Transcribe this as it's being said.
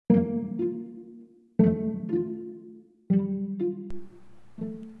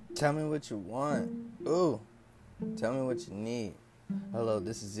Tell me what you want. Ooh, tell me what you need. Hello,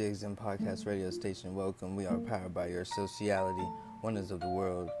 this is the XM Podcast radio station. Welcome. We are powered by your sociality, wonders of the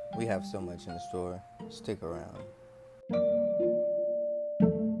world. We have so much in store. Stick around.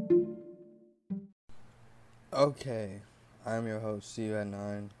 Okay, I'm your host. See you at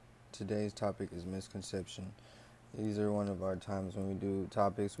 9. Today's topic is misconception. These are one of our times when we do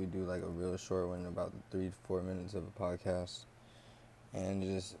topics. We do like a real short one, about 3 to 4 minutes of a podcast, and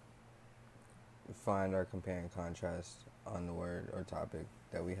just find our compare and contrast on the word or topic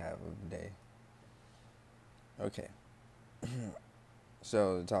that we have of the day. Okay.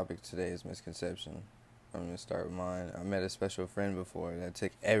 So the topic today is misconception. I'm going to start with mine. I met a special friend before that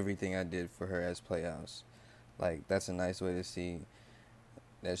took everything I did for her as playhouse. Like, that's a nice way to see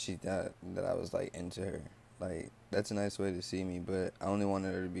that she thought that I was, like, into her. Like, that's a nice way to see me, but I only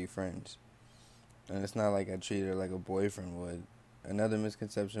wanted her to be friends. And it's not like I treated her like a boyfriend would. Another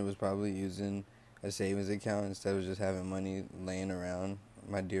misconception was probably using a savings account instead of just having money laying around.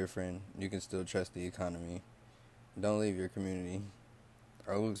 My dear friend, you can still trust the economy. Don't leave your community.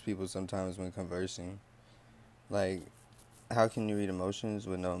 I lose people sometimes when conversing. Like, how can you read emotions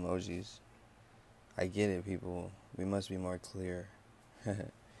with no emojis? I get it, people. We must be more clear.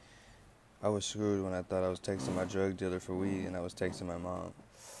 I was screwed when I thought I was texting my drug dealer for weed and I was texting my mom.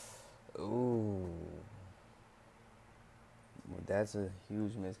 Ooh. Well, that's a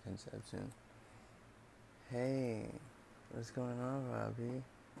huge misconception. Hey, what's going on, Robbie?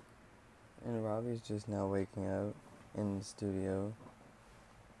 And Robbie's just now waking up in the studio.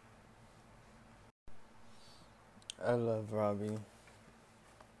 I love Robbie.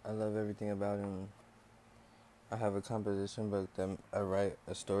 I love everything about him. I have a composition book that I write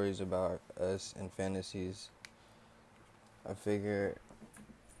stories about us and fantasies. I figure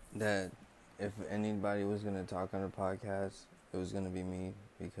that if anybody was going to talk on a podcast, it was going to be me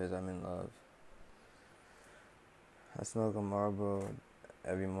because I'm in love. I smoke a Marlboro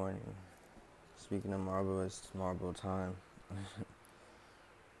every morning. Speaking of Marlboro, it's Marlboro time.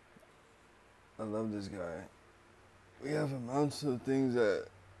 I love this guy. We have amounts of things that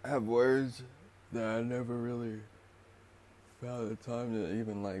have words that I never really found the time to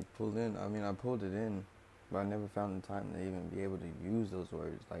even pull in. I mean, I pulled it in, but I never found the time to even be able to use those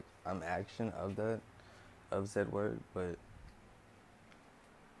words. Like, I'm action of said word, but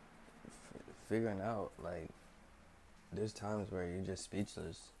figuring out, there's times where you're just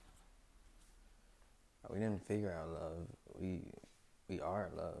speechless. We didn't figure out love. We are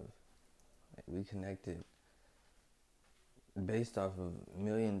love. We connected based off of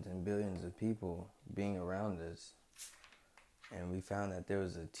millions and billions of people being around us. And we found that there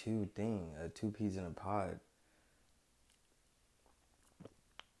was a two peas in a pod.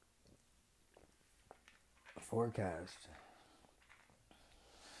 Forecast.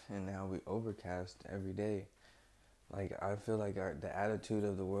 And now we overcast every day. I feel like the attitude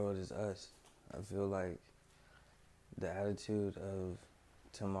of the world is us. I feel like the attitude of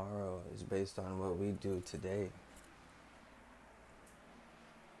tomorrow is based on what we do today.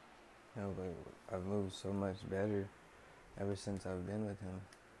 You know, but I've moved so much better ever since I've been with him.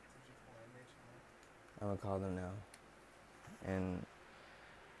 I'm gonna call them now. And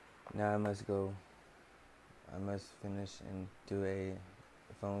now I must go. I must finish and do a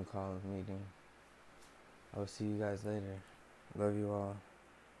phone call meeting. I will see you guys later. Love you all.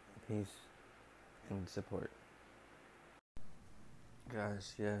 Peace and support.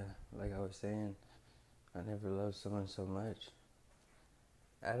 Gosh, yeah, like I was saying, I never loved someone so much.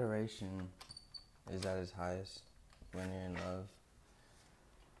 Adoration is at its highest when you're in love.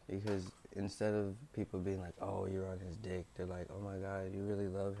 Because instead of people being like, oh, you're on his dick, they're like, oh my God, you really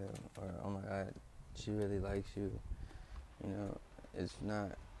love him. Or, oh my God, she really likes you. You know, it's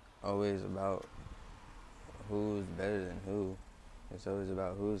not always about who's better than who. It's always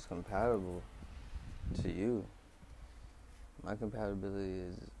about who's compatible to you. My compatibility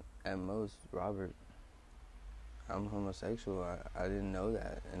is, at most, Robert. I'm homosexual. I didn't know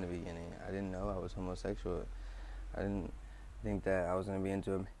that in the beginning. I didn't know I was homosexual. I didn't think that I was going to be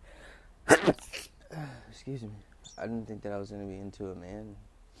into a... Excuse me. I didn't think that I was going to be into a man.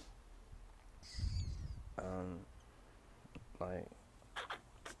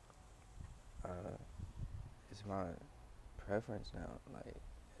 It's my preference now.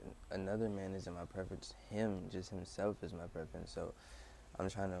 Another man isn't my preference. Just himself is my preference. So I'm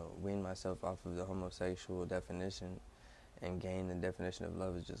trying to wean myself off of the homosexual definition and gain the definition of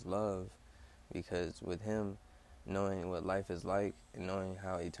love is just love. Because with him, knowing what life is like and knowing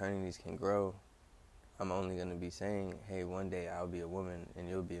how eternities can grow, I'm only going to be saying, hey, one day I'll be a woman and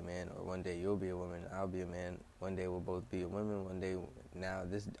you'll be a man, or one day you'll be a woman, I'll be a man. One day we'll both be a woman. One day,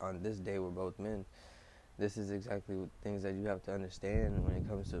 on this day, we're both men. This is exactly things that you have to understand when it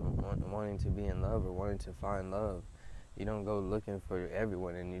comes to wanting to be in love or wanting to find love. You don't go looking for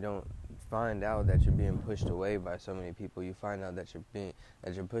everyone, and you don't find out that you're being pushed away by so many people. You find out that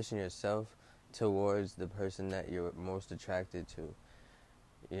you're pushing yourself towards the person that you're most attracted to.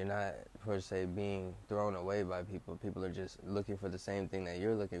 You're not, per se, being thrown away by people. People are just looking for the same thing that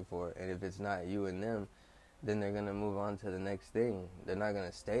you're looking for, and if it's not you and them, then they're going to move on to the next thing. They're not going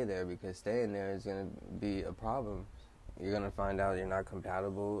to stay there, because staying there is going to be a problem. You're going to find out you're not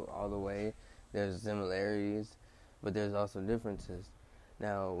compatible all the way. There's similarities, but there's also differences.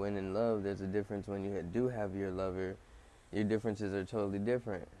 Now, when in love, there's a difference. When you do have your lover, your differences are totally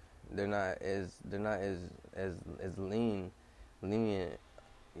different. They're not as lenient.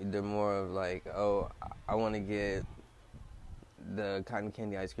 They're more of like, oh, I want to get the cotton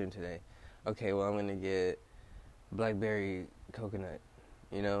candy ice cream today. Okay, well, I'm going to get blackberry coconut.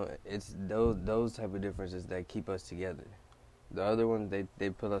 You know, it's those type of differences that keep us together. The other ones, they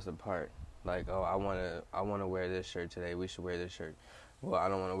put us apart. Like, oh, I wanna wear this shirt today. We should wear this shirt. Well, I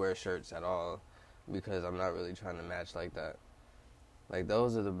don't want to wear shirts at all because I'm not really trying to match like that. Like,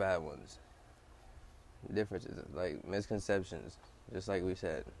 those are the bad ones. Differences, like misconceptions, just like we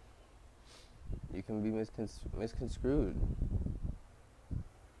said. You can be misconstrued.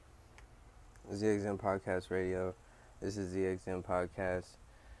 ZXM Podcast Radio. This is ZXM Podcast,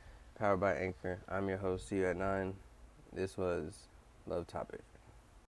 powered by Anchor. I'm your host. See you at 9. This was Love Topic.